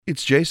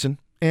It's Jason,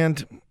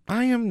 and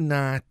I am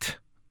not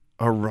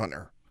a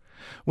runner.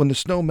 When the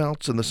snow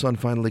melts and the sun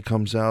finally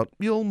comes out,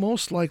 you'll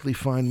most likely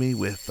find me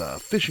with a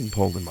fishing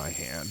pole in my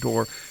hand,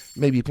 or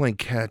maybe playing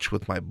catch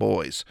with my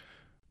boys.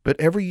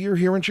 But every year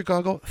here in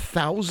Chicago,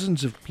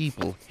 thousands of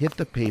people hit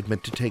the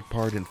pavement to take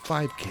part in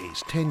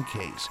 5Ks,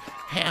 10Ks,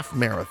 half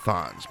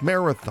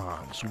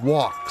marathons,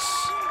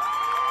 walks.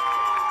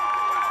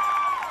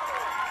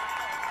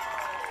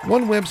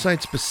 One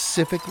website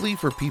specifically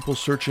for people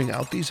searching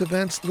out these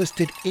events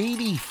listed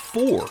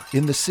 84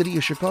 in the city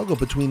of Chicago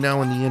between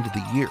now and the end of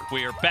the year.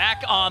 We are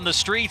back on the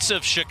streets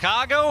of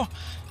Chicago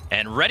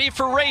and ready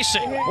for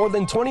racing. More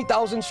than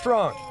 20,000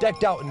 strong,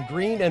 decked out in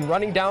green and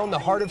running down the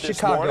heart of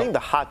Chicago. This morning, the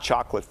Hot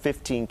Chocolate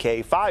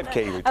 15K, 5K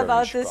return.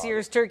 About this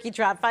year's Turkey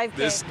Trot 5K.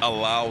 This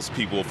allows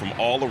people from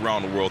all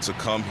around the world to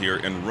come here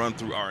and run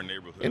through our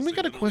neighborhoods. And we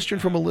got a question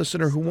from a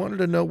listener who wanted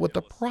to know what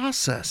the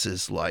process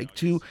is like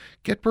to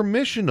get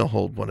permission to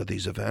hold one of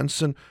these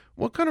events and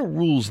what kind of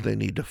rules they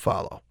need to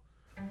follow.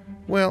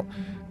 Well,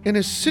 in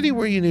a city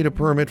where you need a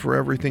permit for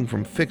everything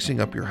from fixing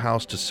up your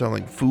house to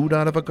selling food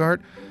out of a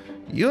cart,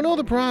 you know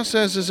the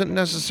process isn't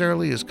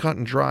necessarily as cut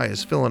and dry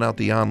as filling out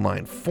the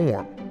online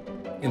form.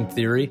 In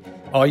theory,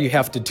 all you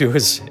have to do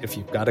is, if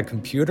you've got a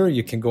computer,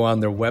 you can go on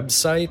their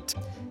website,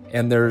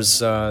 and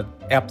there's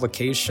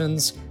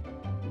applications.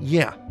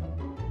 Yeah,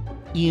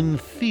 in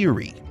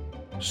theory.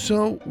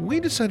 So we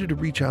decided to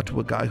reach out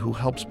to a guy who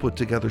helps put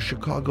together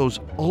Chicago's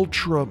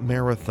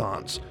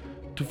ultramarathons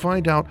to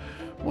find out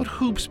what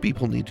hoops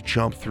people need to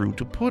jump through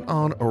to put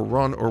on a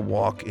run or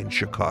walk in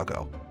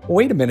Chicago.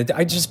 Wait a minute,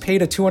 I just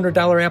paid a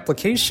 $200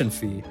 application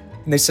fee.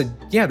 And they said,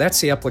 yeah, that's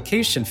the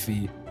application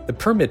fee. The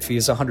permit fee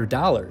is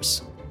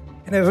 $100.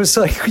 And it was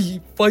like,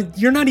 well,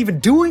 you're not even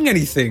doing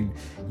anything.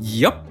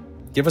 Yup,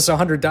 give us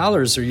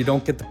 $100 or you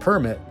don't get the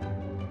permit.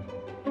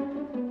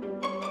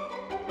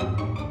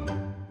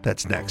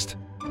 That's next.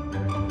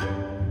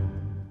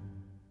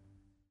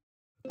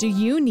 Do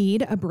you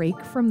need a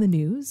break from the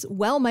news?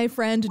 Well, my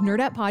friend,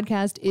 Nerdette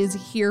Podcast is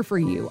here for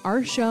you.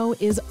 Our show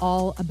is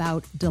all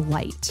about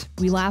delight.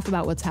 We laugh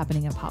about what's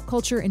happening in pop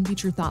culture and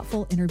feature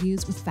thoughtful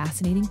interviews with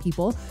fascinating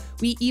people.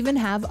 We even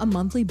have a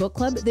monthly book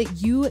club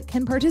that you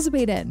can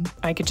participate in.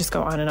 I could just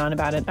go on and on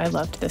about it. I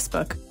loved this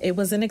book. It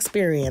was an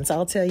experience,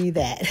 I'll tell you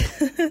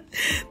that.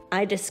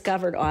 I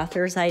discovered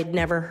authors I'd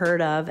never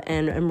heard of,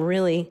 and I'm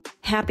really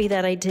happy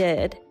that I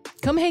did.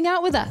 Come hang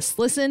out with us.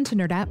 Listen to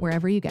Nerdette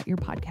wherever you get your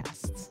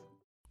podcasts.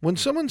 When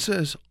someone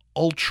says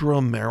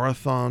ultra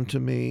marathon to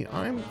me,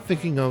 I'm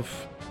thinking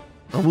of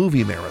a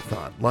movie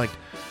marathon, like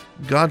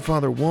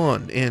Godfather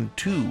 1 and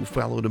 2,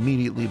 followed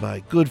immediately by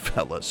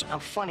Goodfellas.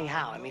 I'm funny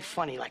how? I mean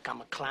funny like I'm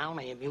a clown,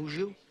 I amuse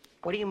you?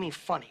 What do you mean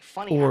funny?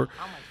 Funny or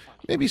how? How am I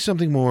funny? Maybe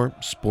something more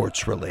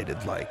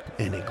sports-related, like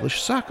an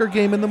English soccer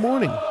game in the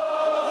morning, a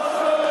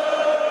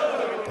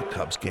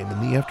Cubs game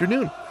in the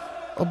afternoon,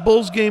 a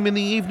Bulls game in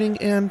the evening,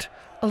 and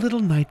a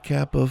little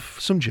nightcap of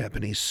some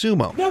Japanese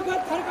sumo.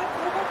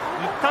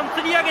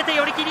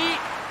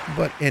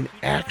 But an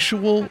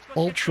actual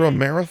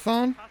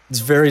ultra-marathon? It's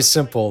very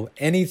simple.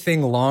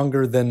 Anything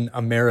longer than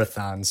a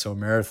marathon. So a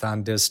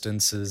marathon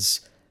distance is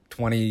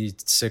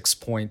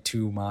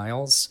 26.2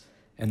 miles.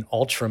 An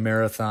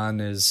ultra-marathon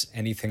is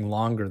anything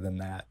longer than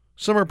that.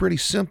 Some are pretty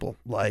simple,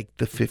 like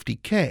the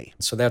 50K.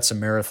 So that's a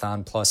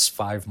marathon plus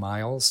 5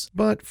 miles.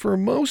 But for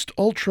most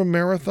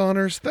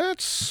ultra-marathoners,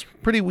 that's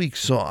pretty weak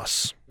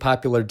sauce.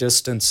 Popular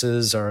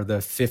distances are the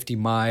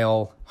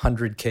 50-mile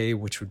 100K,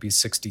 which would be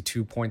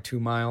 62.2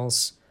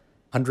 miles,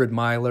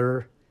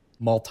 100-miler,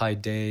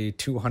 multi-day,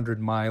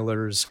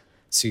 200-milers.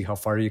 See how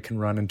far you can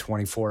run in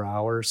 24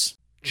 hours.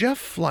 Jeff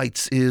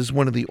Fleitz is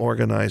one of the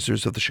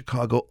organizers of the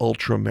Chicago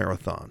Ultra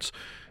Marathons.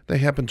 They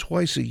happen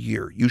twice a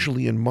year,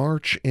 usually in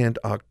March and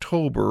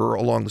October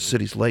along the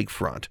city's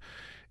lakefront.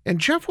 And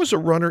Jeff was a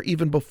runner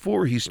even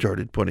before he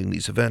started putting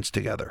these events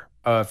together.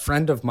 A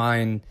friend of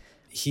mine,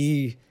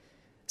 he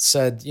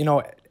said,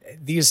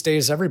 these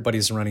days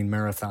everybody's running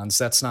marathons.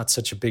 That's not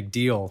such a big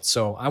deal.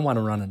 So I want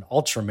to run an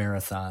ultra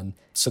marathon.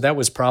 So that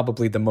was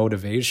probably the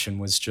motivation,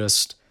 was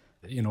just,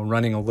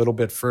 running a little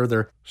bit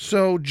further.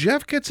 So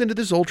Jeff gets into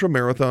this ultra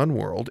marathon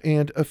world,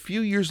 and a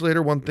few years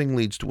later, one thing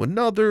leads to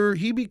another.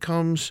 He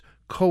becomes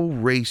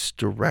co-race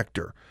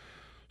director.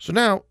 So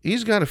now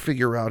he's got to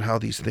figure out how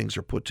these things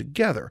are put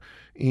together.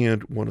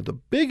 And one of the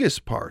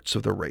biggest parts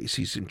of the race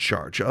he's in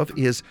charge of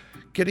is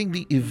getting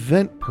the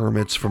event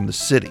permits from the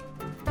city.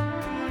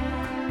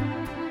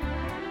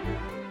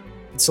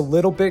 It's a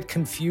little bit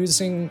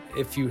confusing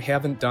if you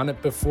haven't done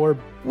it before.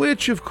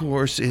 Which, of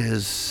course,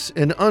 is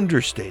an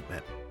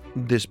understatement.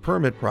 This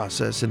permit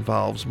process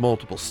involves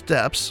multiple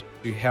steps.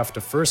 You have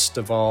to first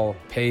of all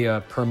pay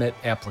a permit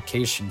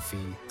application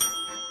fee,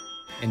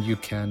 and you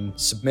can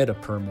submit a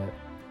permit.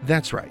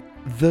 That's right.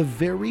 The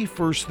very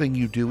first thing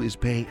you do is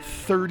pay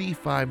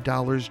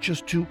 $35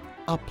 just to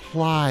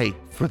apply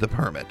for the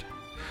permit.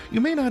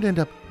 You may not end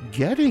up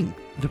getting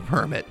the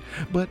permit,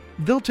 but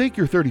they'll take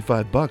your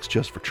 $35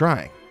 just for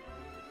trying.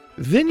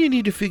 Then you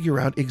need to figure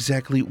out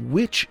exactly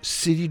which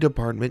city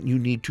department you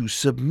need to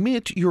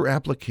submit your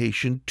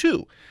application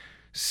to.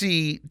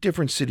 See,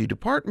 different city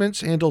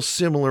departments handle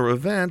similar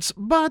events,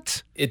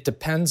 but it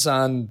depends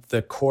on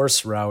the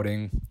course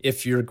routing.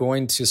 If you're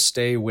going to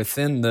stay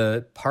within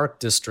the Park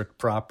District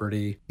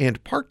property,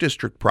 and Park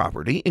District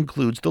property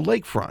includes the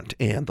lakefront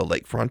and the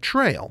lakefront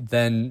trail,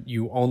 then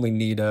you only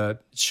need a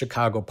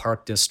Chicago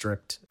Park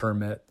District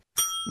permit.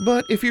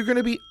 But if you're going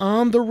to be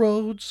on the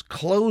roads,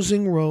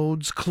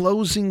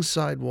 closing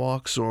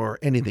sidewalks, or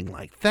anything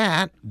like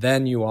that,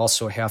 then you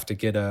also have to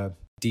get a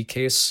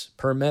DCASE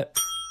permit.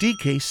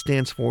 DCASE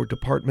stands for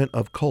Department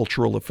of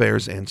Cultural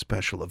Affairs and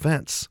Special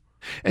Events.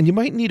 And you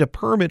might need a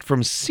permit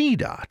from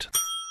CDOT.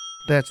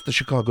 That's the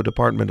Chicago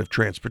Department of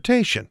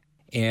Transportation.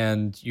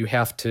 And you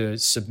have to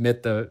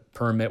submit the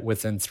permit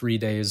within 3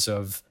 days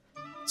of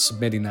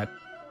submitting that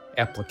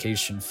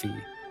application fee.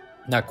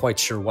 Not quite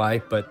sure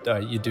why, but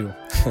you do.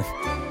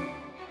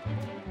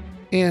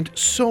 And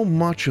so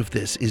much of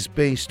this is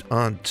based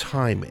on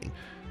timing.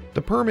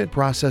 The permit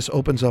process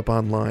opens up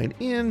online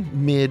in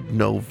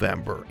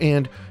mid-November,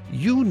 and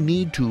you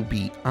need to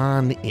be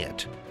on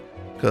it,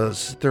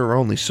 because there are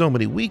only so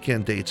many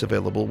weekend dates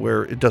available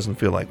where it doesn't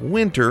feel like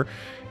winter,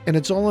 and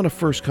it's all on a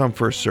first-come,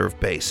 first-served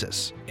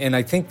basis. And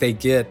I think they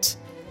get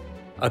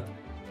a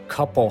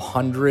couple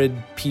hundred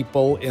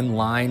people in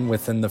line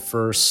within the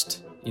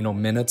first,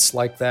 minutes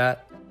like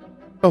that.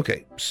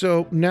 Okay,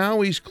 so now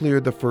he's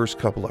cleared the first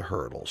couple of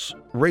hurdles.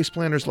 Race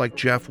planners like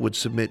Jeff would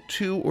submit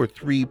 2 or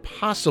 3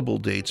 possible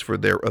dates for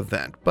their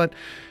event, but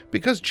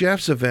because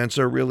Jeff's events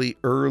are really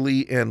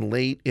early and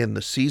late in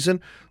the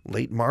season,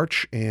 late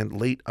March and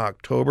late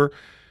October,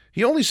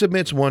 he only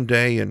submits one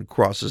day and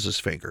crosses his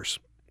fingers.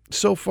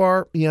 So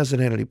far, he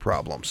hasn't had any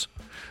problems.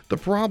 The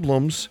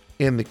problems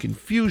and the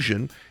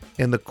confusion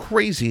and the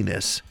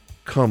craziness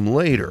come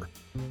later.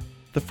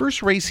 The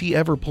first race he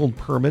ever pulled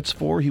permits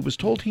for, he was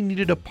told he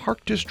needed a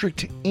Park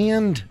District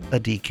and a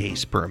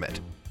DCASE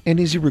permit. And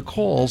as he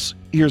recalls,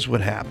 here's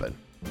what happened.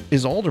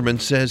 His alderman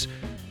says,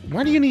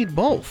 "Why do you need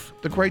both?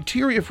 The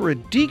criteria for a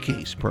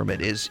DCASE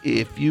permit is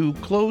if you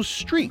close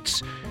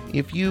streets,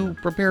 if you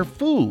prepare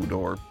food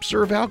or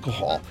serve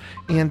alcohol,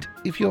 and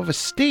if you have a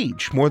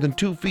stage more than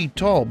 2 feet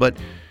tall, but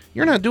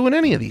you're not doing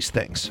any of these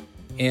things."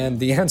 And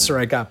the answer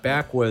I got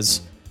back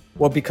was,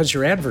 well, because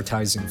you're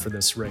advertising for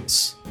this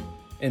race.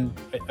 And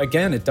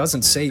again, it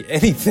doesn't say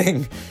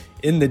anything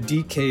in the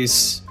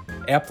DCASE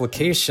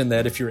application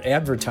that if you're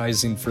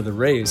advertising for the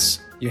race,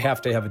 you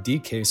have to have a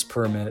DCASE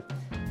permit.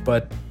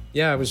 But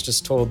yeah, I was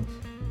just told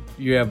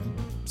you have,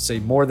 say,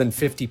 more than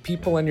 50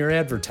 people in your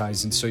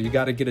advertising, so you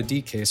got to get a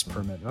DCASE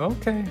permit.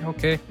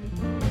 Okay.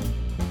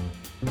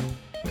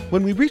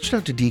 When we reached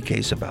out to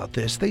DCASE about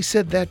this, they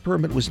said that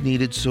permit was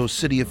needed so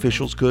city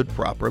officials could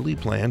properly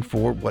plan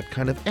for what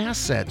kind of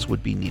assets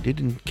would be needed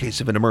in case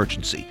of an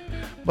emergency.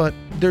 But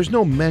there's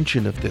no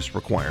mention of this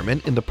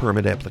requirement in the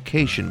permit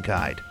application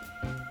guide.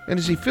 And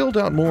as he filled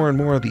out more and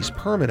more of these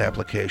permit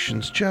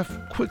applications, Jeff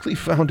quickly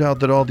found out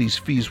that all these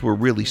fees were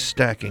really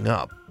stacking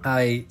up.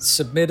 I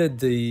submitted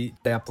the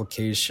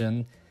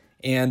application,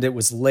 and it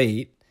was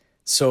late,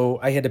 so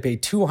I had to pay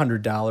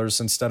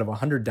 $200 instead of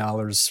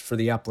 $100 for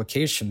the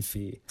application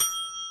fee.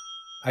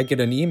 I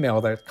get an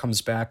email that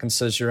comes back and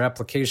says, your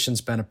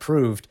application's been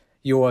approved.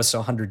 You owe us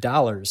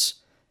 $100.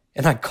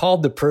 And I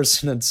called the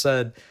person and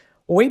said,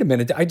 well, wait a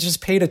minute, I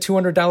just paid a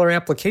 $200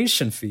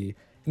 application fee.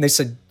 And they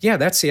said, yeah,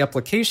 that's the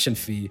application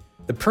fee.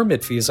 The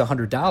permit fee is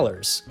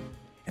 $100.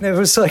 And it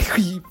was like,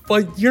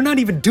 well, you're not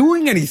even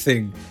doing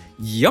anything.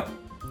 Yep,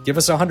 give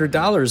us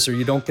 $100 or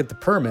you don't get the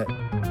permit.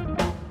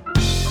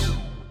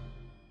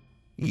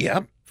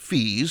 Yep,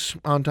 fees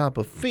on top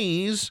of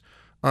fees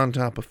on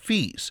top of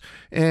fees.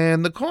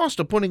 And the cost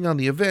of putting on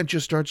the event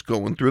just starts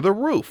going through the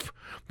roof.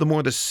 The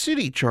more the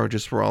city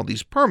charges for all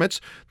these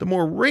permits, the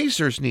more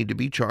racers need to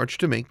be charged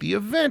to make the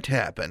event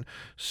happen.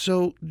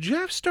 So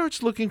Jeff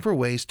starts looking for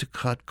ways to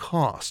cut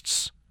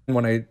costs.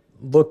 When I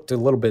looked a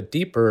little bit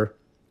deeper,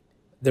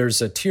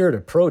 there's a tiered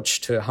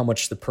approach to how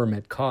much the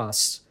permit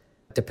costs.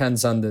 It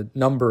depends on the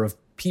number of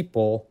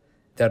people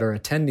that are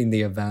attending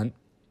the event,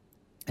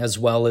 as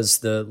well as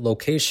the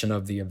location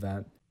of the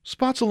event.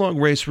 Spots along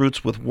race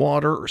routes with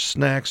water or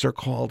snacks are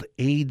called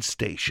aid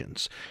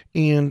stations.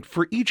 And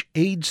for each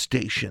aid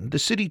station, the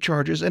city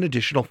charges an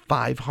additional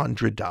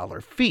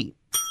 $500 fee.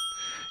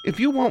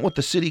 If you want what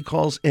the city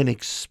calls an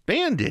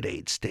expanded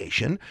aid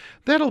station,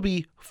 that'll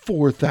be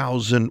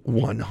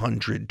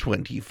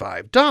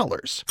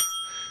 $4,125.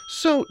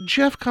 So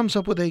Jeff comes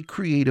up with a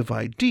creative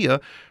idea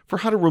for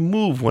how to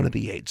remove one of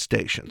the aid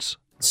stations.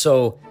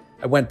 So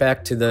I went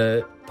back to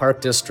the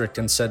Park District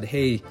and said,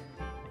 hey,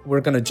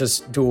 we're going to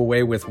just do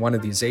away with one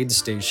of these aid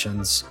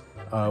stations.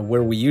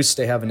 Where we used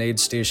to have an aid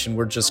station,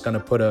 we're just going to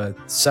put a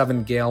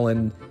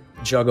 7-gallon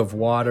jug of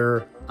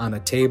water on a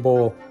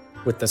table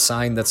with the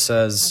sign that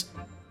says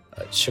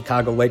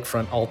Chicago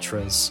Lakefront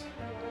Ultras.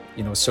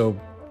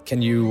 So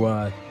can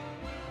you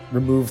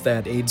remove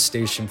that aid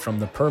station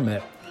from the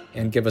permit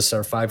and give us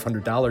our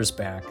 $500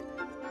 back?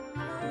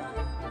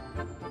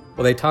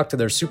 Well, they talked to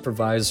their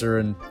supervisor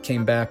and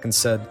came back and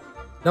said,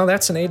 no,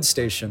 that's an aid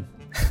station.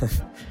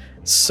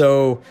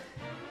 So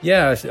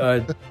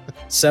Yeah,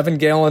 7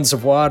 gallons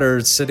of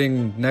water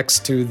sitting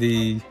next to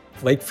the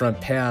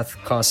lakefront path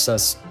costs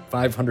us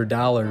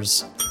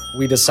 $500.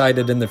 We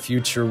decided in the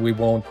future we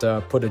won't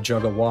put a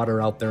jug of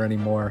water out there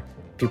anymore.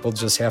 People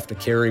just have to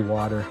carry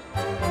water.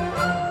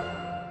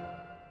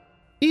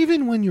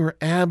 Even when you're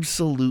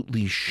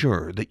absolutely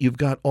sure that you've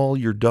got all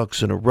your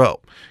ducks in a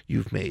row,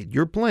 you've made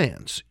your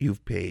plans,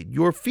 you've paid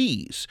your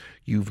fees,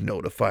 you've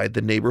notified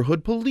the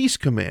neighborhood police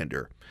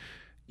commander,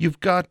 you've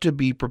got to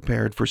be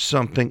prepared for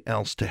something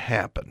else to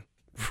happen.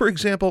 For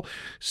example,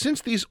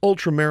 since these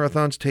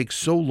ultramarathons take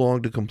so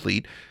long to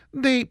complete,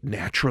 they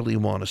naturally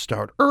want to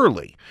start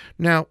early.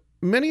 Now,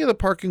 many of the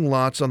parking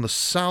lots on the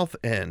south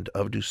end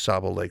of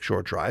DuSable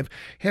Lakeshore Drive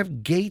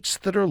have gates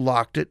that are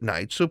locked at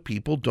night so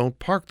people don't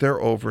park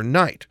there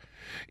overnight.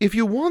 If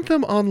you want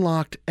them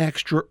unlocked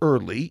extra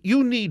early,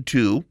 you need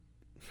to,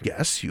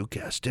 yes, you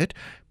guessed it,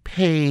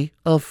 pay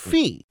a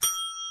fee.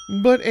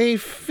 But a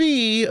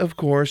fee, of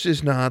course,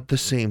 is not the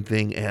same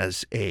thing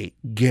as a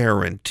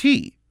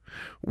guarantee.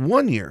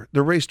 One year,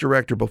 the race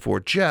director before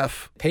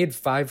Jeff paid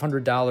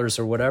 $500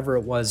 or whatever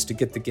it was to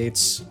get the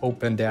gates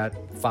opened at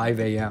 5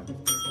 a.m.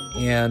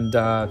 And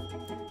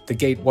the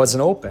gate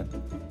wasn't open.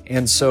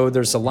 And so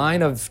there's a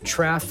line of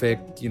traffic,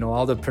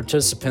 all the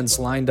participants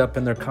lined up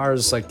in their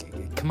cars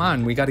like, come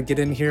on, we got to get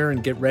in here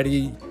and get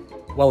ready.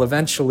 Well,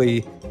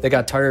 eventually they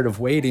got tired of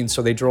waiting,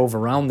 so they drove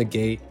around the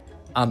gate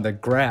on the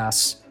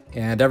grass,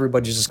 and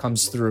everybody just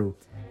comes through.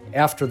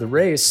 After the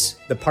race,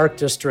 the park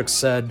district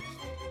said,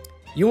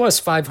 you owe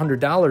us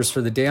 $500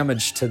 for the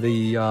damage to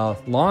the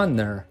lawn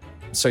there.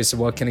 So he said,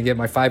 well, can I get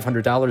my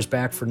 $500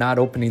 back for not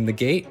opening the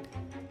gate?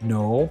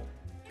 No.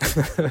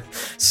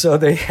 So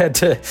they had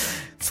to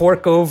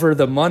fork over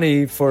the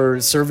money for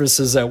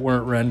services that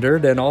weren't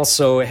rendered, and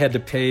also had to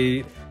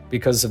pay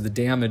because of the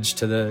damage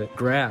to the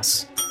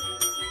grass.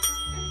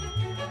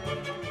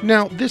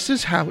 Now, this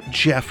is how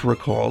Jeff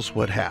recalls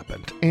what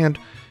happened, and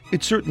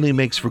it certainly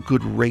makes for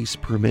good race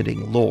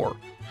permitting lore.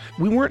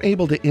 We weren't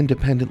able to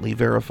independently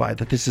verify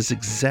that this is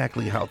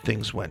exactly how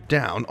things went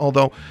down,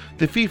 although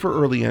the fee for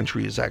early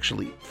entry is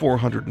actually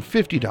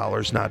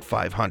 $450, not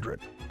 $500.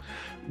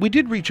 We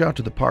did reach out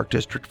to the park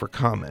district for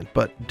comment,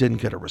 but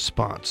didn't get a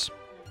response.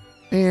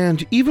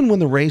 And even when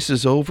the race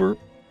is over,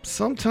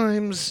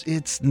 sometimes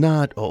it's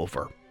not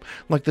over.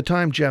 Like the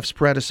time Jeff's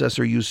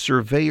predecessor used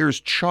surveyor's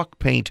chalk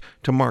paint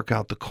to mark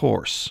out the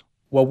course.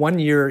 Well, one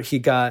year he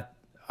got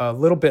a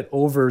little bit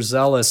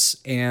overzealous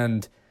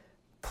and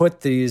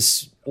put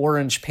these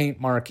orange paint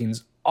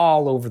markings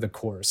all over the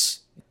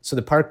course. So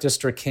the park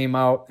district came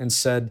out and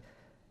said,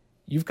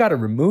 you've got to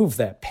remove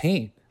that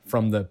paint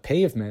from the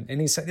pavement.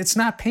 And he said, it's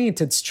not paint,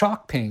 it's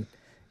chalk paint.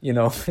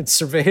 It's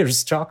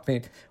surveyor's chalk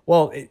paint.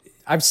 Well,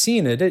 I've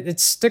seen it. It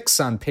sticks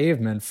on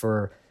pavement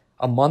for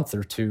a month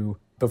or two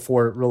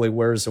before it really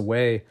wears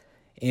away.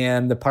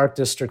 And the park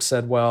district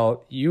said,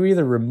 well, you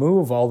either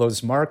remove all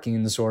those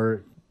markings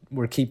or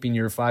we're keeping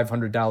your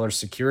 $500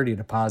 security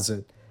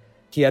deposit.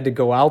 He had to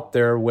go out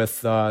there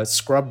with a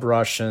scrub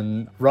brush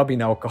and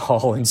rubbing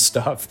alcohol and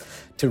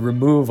stuff to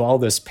remove all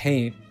this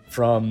paint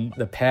from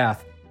the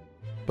path.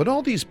 But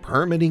all these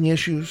permitting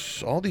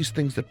issues, all these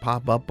things that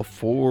pop up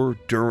before,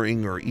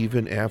 during, or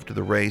even after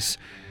the race,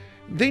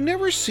 they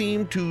never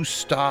seem to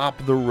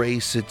stop the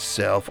race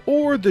itself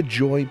or the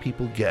joy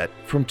people get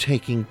from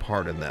taking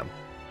part in them.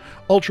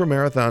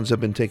 Ultramarathons have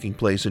been taking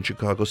place in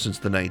Chicago since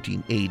the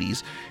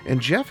 1980s,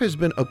 and Jeff has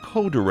been a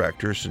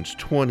co-director since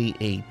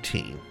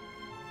 2018.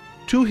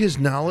 To his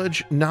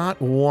knowledge, not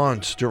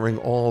once during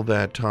all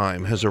that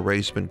time has a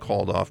race been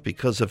called off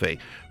because of a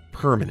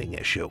permitting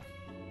issue.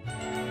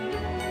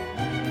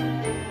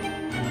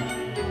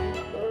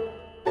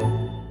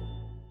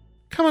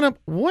 Coming up,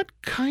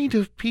 what kind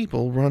of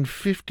people run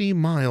 50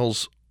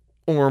 miles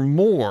or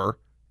more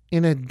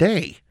in a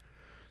day?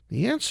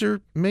 The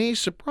answer may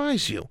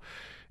surprise you.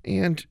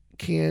 And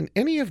can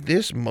any of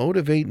this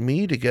motivate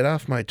me to get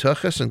off my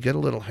tuchus and get a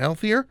little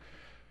healthier?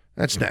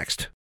 That's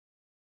next.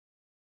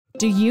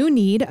 Do you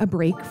need a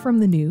break from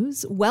the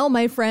news? Well,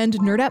 my friend,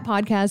 Nerdette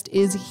Podcast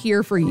is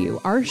here for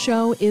you. Our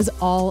show is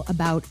all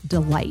about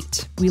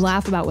delight. We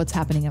laugh about what's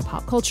happening in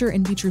pop culture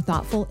and feature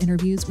thoughtful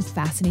interviews with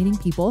fascinating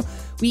people.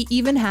 We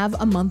even have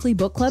a monthly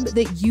book club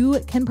that you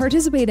can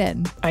participate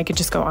in. I could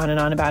just go on and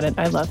on about it.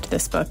 I loved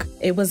this book.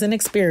 It was an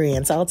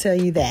experience, I'll tell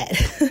you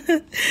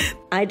that.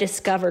 I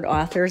discovered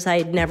authors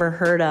I'd never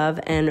heard of,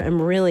 and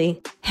I'm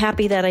really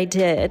happy that I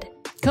did.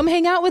 Come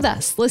hang out with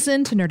us.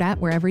 Listen to Nerdette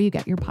wherever you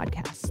get your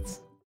podcasts.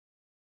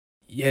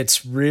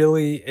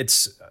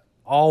 It's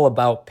all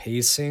about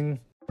pacing.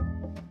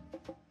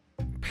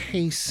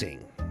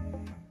 Pacing.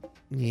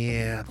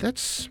 Yeah,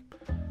 that's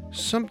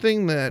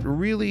something that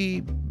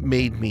really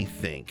made me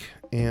think.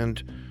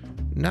 And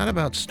not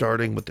about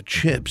starting with the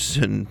chips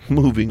and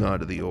moving on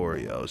to the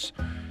Oreos.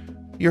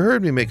 You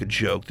heard me make a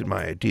joke that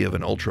my idea of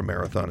an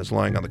ultramarathon is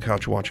lying on the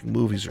couch watching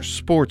movies or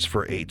sports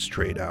for 8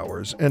 straight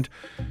hours. And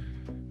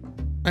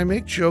I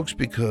make jokes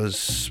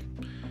because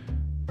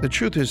the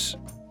truth is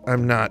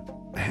I'm not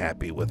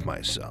happy with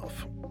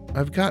myself.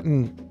 I've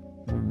gotten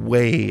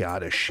way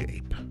out of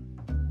shape.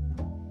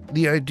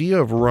 the idea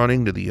of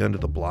running to the end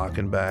of the block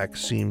and back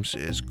seems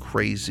as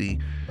crazy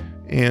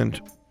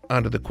and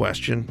out of the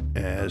question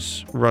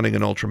as running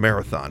an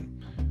ultramarathon.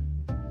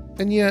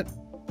 And yet,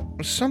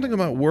 something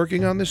about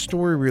working on this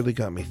story really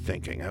got me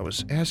thinking. I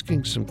was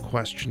asking some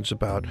questions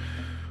about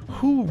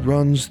who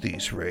runs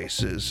these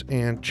races,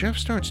 and Jeff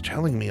starts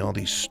telling me all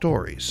these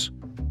stories.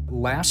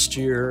 Last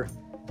year,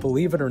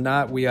 believe it or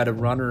not, we had a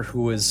runner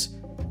who was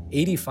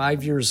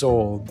 85 years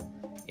old,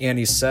 and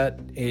he set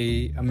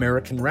an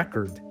American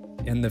record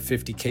in the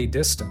 50K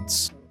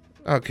distance.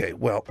 Okay,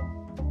 well,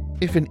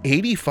 if an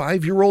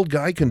 85-year-old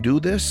guy can do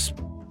this,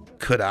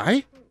 could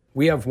I?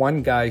 We have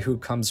one guy who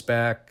comes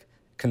back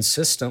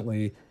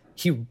consistently.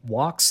 He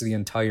walks the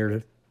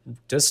entire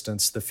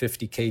distance, the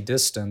 50K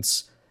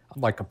distance,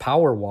 like a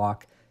power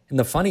walk. And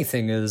the funny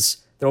thing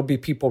is, there'll be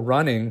people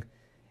running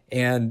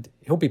and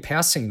he'll be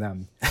passing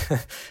them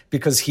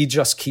because he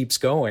just keeps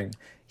going.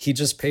 He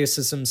just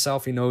paces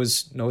himself. He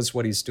knows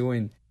what he's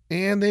doing.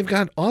 And they've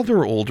got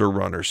other older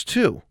runners,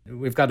 too.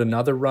 We've got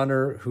another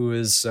runner who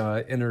is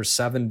in her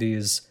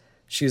 70s.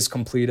 She's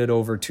completed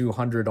over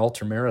 200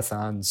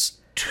 ultramarathons.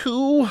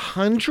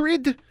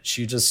 200?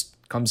 She just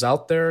comes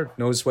out there,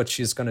 knows what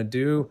she's going to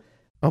do.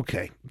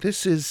 Okay,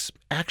 this is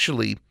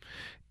actually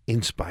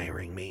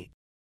inspiring me.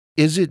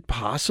 Is it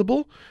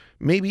possible?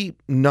 Maybe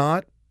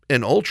not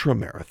an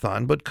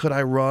ultramarathon, but could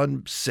I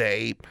run,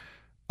 say,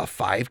 a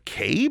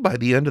 5K by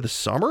the end of the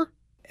summer?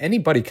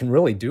 Anybody can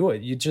really do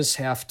it. You just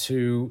have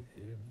to,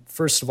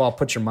 first of all,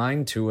 put your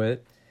mind to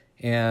it.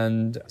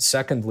 And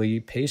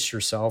secondly, pace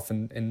yourself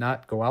and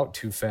not go out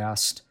too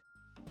fast.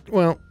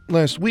 Well,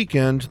 last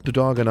weekend, the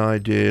dog and I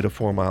did a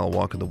 4-mile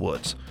walk in the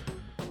woods.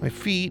 My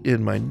feet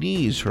and my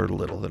knees hurt a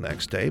little the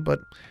next day, but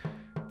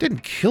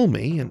didn't kill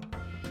me, and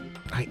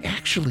I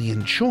actually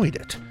enjoyed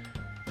it.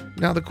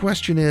 Now the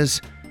question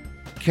is,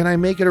 can I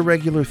make it a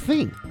regular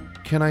thing?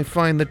 Can I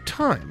find the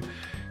time?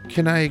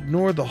 Can I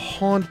ignore the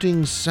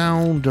haunting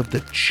sound of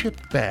the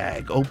chip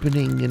bag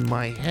opening in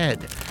my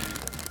head?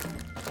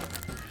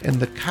 And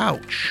the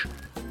couch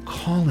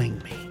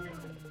calling me,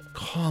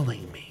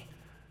 calling me,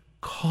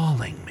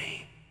 calling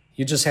me.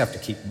 You just have to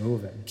keep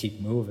moving, keep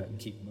moving,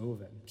 keep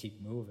moving,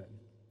 keep moving.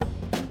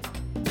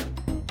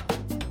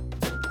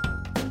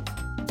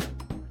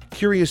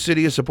 Curious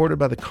City is supported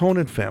by the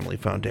Conan Family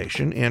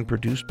Foundation and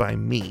produced by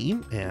me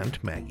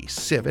and Maggie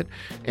Sivit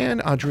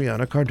and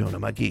Adriana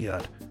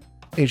Cardona-Maguillad.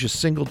 Asia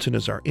Singleton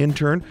is our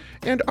intern,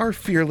 and our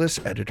fearless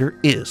editor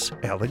is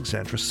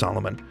Alexandra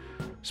Solomon.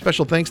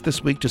 Special thanks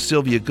this week to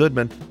Sylvia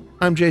Goodman.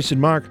 I'm Jason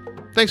Mark.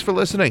 Thanks for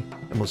listening,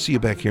 and we'll see you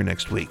back here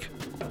next week.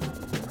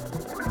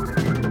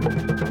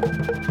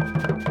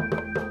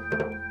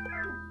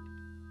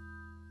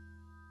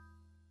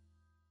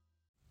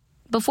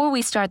 Before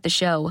we start the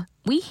show,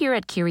 we here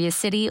at Curious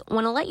City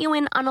want to let you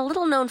in on a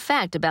little-known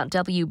fact about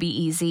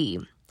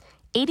WBEZ.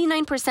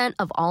 89%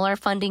 of all our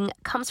funding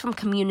comes from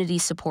community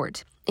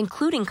support,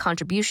 including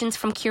contributions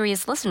from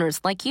curious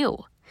listeners like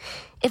you.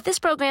 If this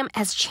program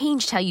has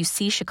changed how you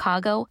see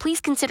Chicago,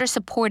 please consider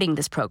supporting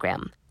this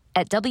program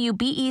at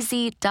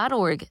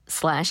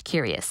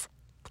wbez.org/curious.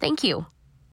 Thank you.